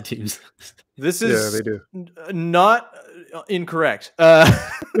against bad teams. This is they do. Not incorrect.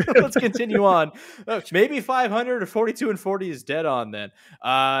 Let's continue on. Maybe 500 or 42 and 40 is dead on then.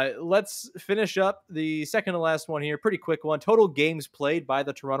 Let's finish up the second to last one here. Pretty quick one. Total games played by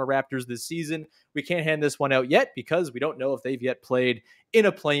the Toronto Raptors this season. We can't hand this one out yet because we don't know if they've yet played in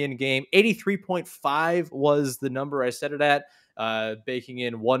a play-in game. 83.5 was the number I set it at. Baking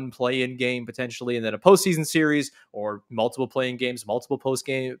in one play-in game potentially, and then a postseason series or multiple play-in games, multiple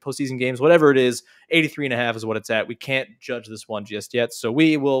postseason games, whatever it is. 83.5 is what it's at. We can't judge this one just yet, so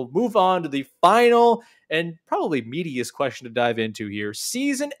we will move on to the final and probably meatiest question to dive into here.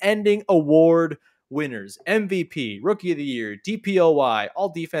 Season-ending award winners: MVP, Rookie of the Year, DPOY, All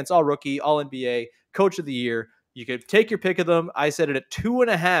Defense, All Rookie, All NBA, Coach of the Year. You could take your pick of them. I set it at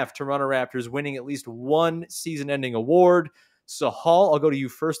 2.5 Toronto Raptors winning at least one season-ending award. Sahal, I'll go to you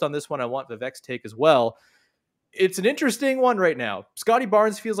first on this one. I want Vivek's take as well. It's an interesting one right now. Scottie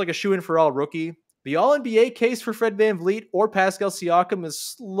Barnes feels like a shoo-in for all rookie. The all-NBA case for Fred VanVleet or Pascal Siakam is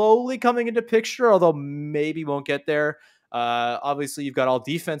slowly coming into picture, although maybe won't get there. Obviously, you've got all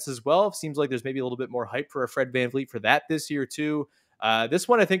defense as well. It seems like there's maybe a little bit more hype for a Fred VanVleet for that this year too. This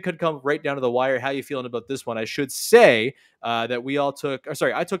one I think could come right down to the wire. How are you feeling about this one? I should say that we all took,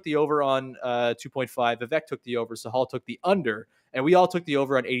 I took the over on 2.5. Vivek took the over. Sahal took the under. And we all took the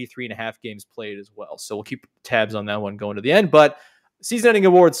over on 83.5 games played as well. So we'll keep tabs on that one going to the end. But season-ending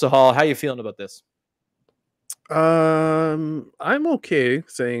awards, Sahal, how are you feeling about this? I'm okay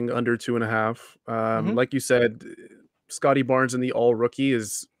saying under 2.5. Like you said, Scottie Barnes in the all rookie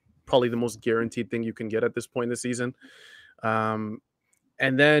is probably the most guaranteed thing you can get at this point in the season.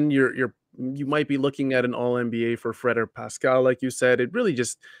 And then you might be looking at an all NBA for Fred or Pascal, like you said. It really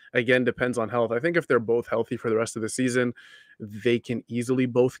just, again, depends on health. I think if they're both healthy for the rest of the season, they can easily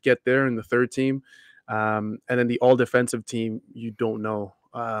both get there in the third team. And then the all defensive team, you don't know.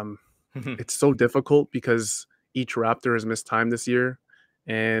 It's so difficult because each Raptor has missed time this year.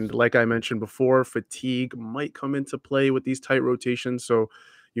 And like I mentioned before, fatigue might come into play with these tight rotations. So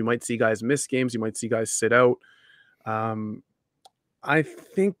you might see guys miss games. You might see guys sit out. I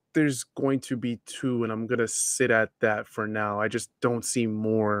think there's going to be 2, and I'm going to sit at that for now. I just don't see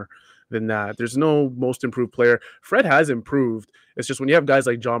more than that. There's no most improved player. Fred has improved. It's just when you have guys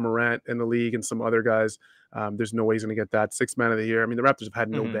like John Morant in the league and some other guys, there's no way he's going to get that 6th man of the year. I mean, the Raptors have had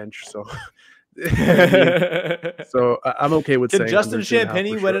no bench, so so I'm okay with saying. Can Justin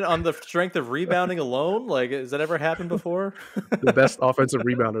Champagny win it on the strength of rebounding alone? Like, has that ever happened before? The best offensive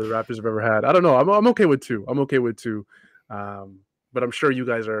rebounder the Raptors have ever had. I don't know. I'm okay with 2. I'm okay with 2. But I'm sure you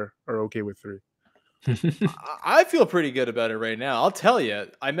guys are okay with 3. I feel pretty good about it right now. I'll tell you,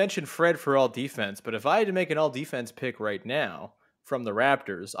 I mentioned Fred for all defense, but if I had to make an all defense pick right now from the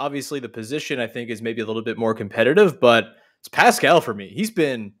Raptors, obviously the position I think is maybe a little bit more competitive, but it's Pascal for me. He's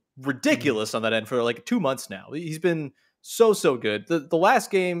been ridiculous on that end for like 2 months now. He's been so good. The last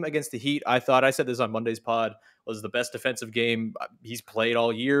game against the Heat, I said this on Monday's pod, was the best defensive game he's played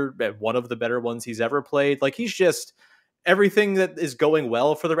all year, one of the better ones he's ever played. Like, he's just everything that is going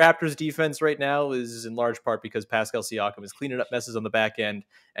well for the Raptors defense right now is in large part because Pascal Siakam is cleaning up messes on the back end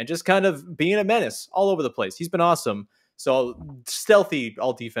and just kind of being a menace all over the place. He's been awesome. So stealthy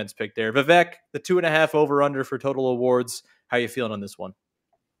all defense pick there. Vivek, the 2.5 over under for total awards. How are you feeling on this one?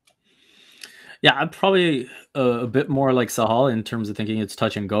 Yeah, I'm probably a bit more like Sahal in terms of thinking it's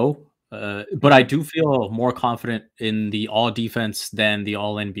touch and go. But I do feel more confident in the all defense than the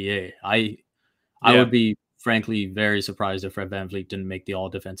all NBA. I would be frankly very surprised if VanVleet didn't make the all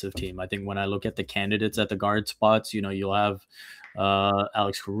defensive team. I think when I look at the candidates at the guard spots, you'll have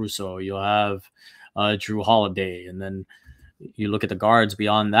Alex Caruso, you'll have Drew Holiday, and then you look at the guards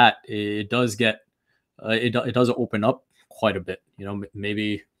beyond that, it does get it does open up quite a bit.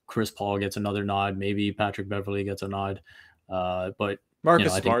 Maybe Chris Paul gets another nod, maybe Patrick Beverley gets a nod, but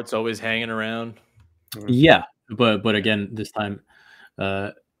Marcus Smart's always hanging around. Yeah, but again, this time,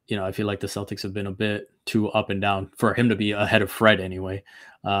 I feel like the Celtics have been a bit too up and down for him to be ahead of Fred anyway.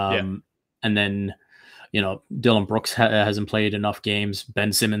 And then, Dylan Brooks hasn't played enough games.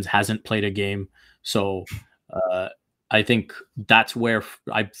 Ben Simmons hasn't played a game. So I think that's where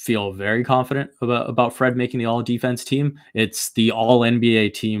I feel very confident about Fred making the all defense team. It's the all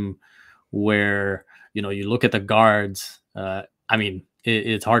NBA team where, you look at the guards.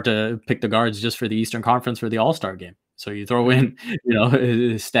 It's hard to pick the guards just for the Eastern Conference for the All-Star game. So you throw in,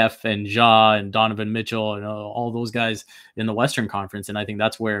 Steph and Ja and Donovan Mitchell and all those guys in the Western Conference. And I think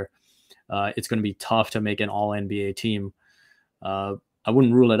that's where it's going to be tough to make an all NBA team. I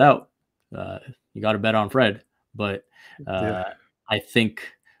wouldn't rule it out. You got to bet on Fred, but I think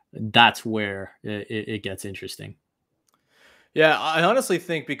that's where it gets interesting. Yeah, I honestly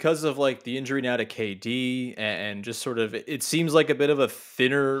think because of like the injury now to KD and just sort of, it seems like a bit of a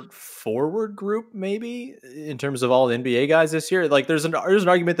thinner forward group maybe in terms of all NBA guys this year. Like there's an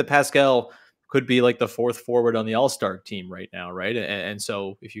argument that Pascal could be like the fourth forward on the All-Star team right now, right? And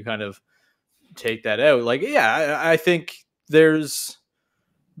so if you kind of take that out, like, yeah, I think there's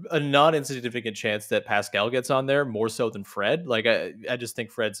a non-insignificant chance that Pascal gets on there more so than Fred. Like I just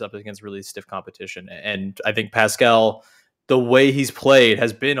think Fred's up against really stiff competition, and I think Pascal, the way he's played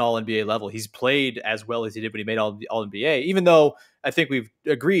has been all NBA level. He's played as well as he did when he made all NBA, even though I think we've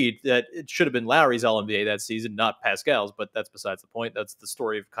agreed that it should have been Lowry's all NBA that season, not Pascal's, but that's besides the point. That's the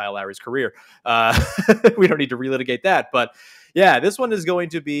story of Kyle Lowry's career. We don't need to relitigate that, but yeah, this one is going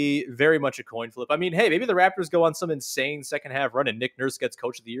to be very much a coin flip. I mean, hey, maybe the Raptors go on some insane second half run and Nick Nurse gets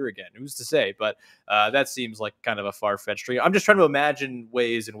Coach of the Year again. Who's to say? But that seems like kind of a far-fetched dream. I'm just trying to imagine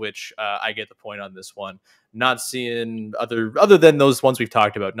ways in which I get the point on this one. Not seeing other than those ones we've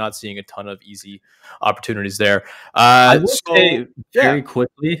talked about, not seeing a ton of easy opportunities there. I will say very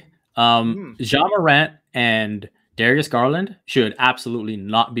quickly, Ja Morant and Darius Garland should absolutely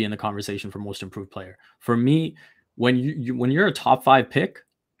not be in the conversation for most improved player. For me, when you're a top 5 pick,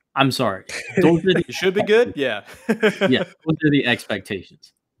 I'm sorry, those are you should be good. Yeah, yeah, those are the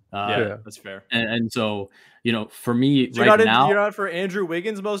expectations. That's fair. And so for me, so right now, you're not for Andrew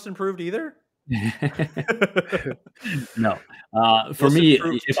Wiggins most improved either. No, for me,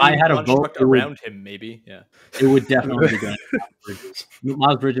 if I had a vote around him, maybe, yeah, it would definitely be good.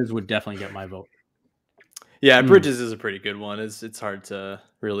 Miles Bridges would definitely get my vote. Yeah, Bridges is a pretty good one. It's hard to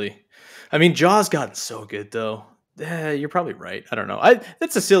really. I mean, Jaw's gotten so good though. You're probably right. I don't know.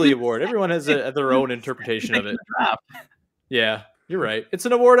 That's a silly award. Everyone has their own interpretation of it. Yeah. You're right. It's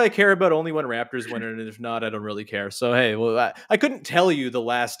an award I care about only when Raptors win it, and if not, I don't really care. So, hey, well, I couldn't tell you the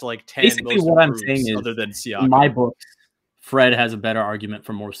last 10 basically most what I'm saying is, other than Siakam. In my book, Fred has a better argument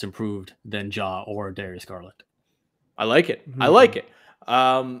for most improved than Ja or Darius Garland. I like it. I like it.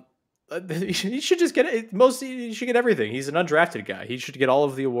 He should just get it. He should get everything. He's an undrafted guy. He should get all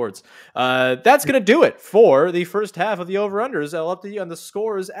of the awards. That's going to do it for the first half of the over-unders. I'll update you on the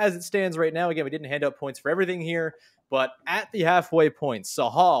scores as it stands right now. Again, we didn't hand out points for everything here, but at the halfway point,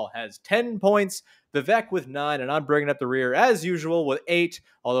 Sahal has 10 points, Vivek with 9, and I'm bringing up the rear as usual with 8,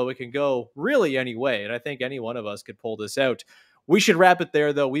 although it can go really any way, and I think any one of us could pull this out. We should wrap it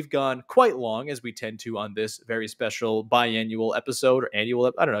there, though. We've gone quite long, as we tend to on this very special biannual episode, or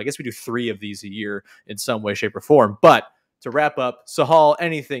annual. I don't know. I guess we do 3 of these a year in some way, shape, or form. But to wrap up, Sahal,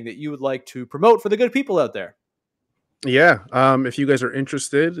 anything that you would like to promote for the good people out there? Yeah. If you guys are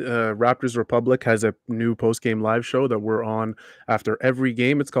interested, Raptors Republic has a new post-game live show that we're on after every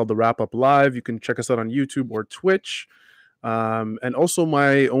game. It's called the Wrap Up Live. You can check us out on YouTube or Twitch. And also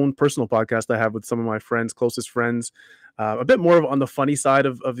my own personal podcast I have with some of my friends, closest friends, a bit more on the funny side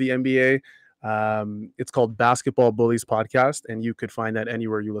of the NBA. It's called Basketball Bullies Podcast, and you could find that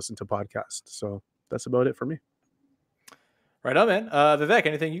anywhere you listen to podcasts. So that's about it for me. Right on, man. Vivek,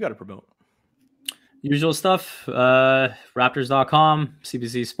 anything you got to promote? Usual stuff. Raptors.com,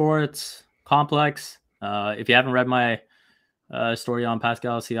 CBC Sports, Complex. If you haven't read my story on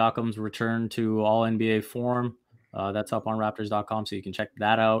Pascal Siakam's return to all NBA form, that's up on Raptors.com, so you can check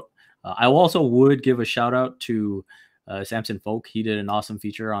that out. I also would give a shout out to Samson Folk. He did an awesome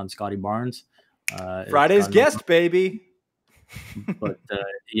feature on Scottie Barnes. Friday's guest, baby. But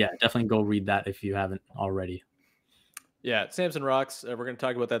yeah, definitely go read that if you haven't already. Yeah, Samson rocks. We're going to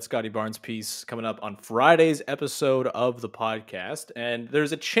talk about that Scottie Barnes piece coming up on Friday's episode of the podcast. And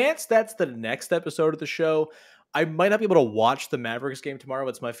there's a chance that's the next episode of the show. I might not be able to watch the Mavericks game tomorrow.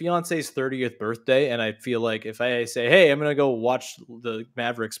 It's my fiance's 30th birthday, and I feel like if I say, hey, I'm going to go watch the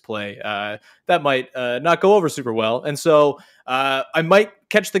Mavericks play, that might not go over super well. And so I might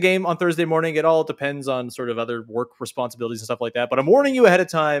catch the game on Thursday morning. It all depends on sort of other work responsibilities and stuff like that. But I'm warning you ahead of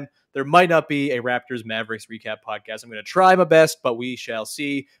time. There might not be a Raptors Mavericks recap podcast. I'm going to try my best, but we shall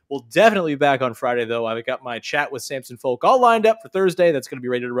see. We'll definitely be back on Friday, though. I've got my chat with Samson Folk all lined up for Thursday. That's going to be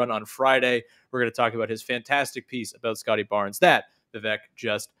ready to run on Friday. We're going to talk about his fantastic piece about Scottie Barnes that Vivek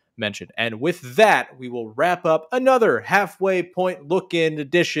just mentioned. And with that, we will wrap up another halfway point look-in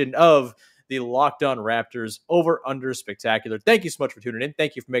edition of the Locked On Raptors Over Under Spectacular. Thank you so much for tuning in.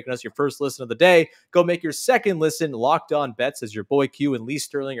 Thank you for making us your first listen of the day. Go make your second listen Locked On Bets, as your boy Q and Lee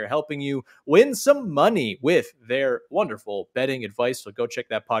Sterling are helping you win some money with their wonderful betting advice. So go check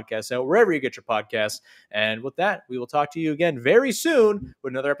that podcast out wherever you get your podcasts. And with that, we will talk to you again very soon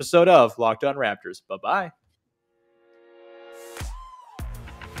with another episode of Locked On Raptors. Bye-bye.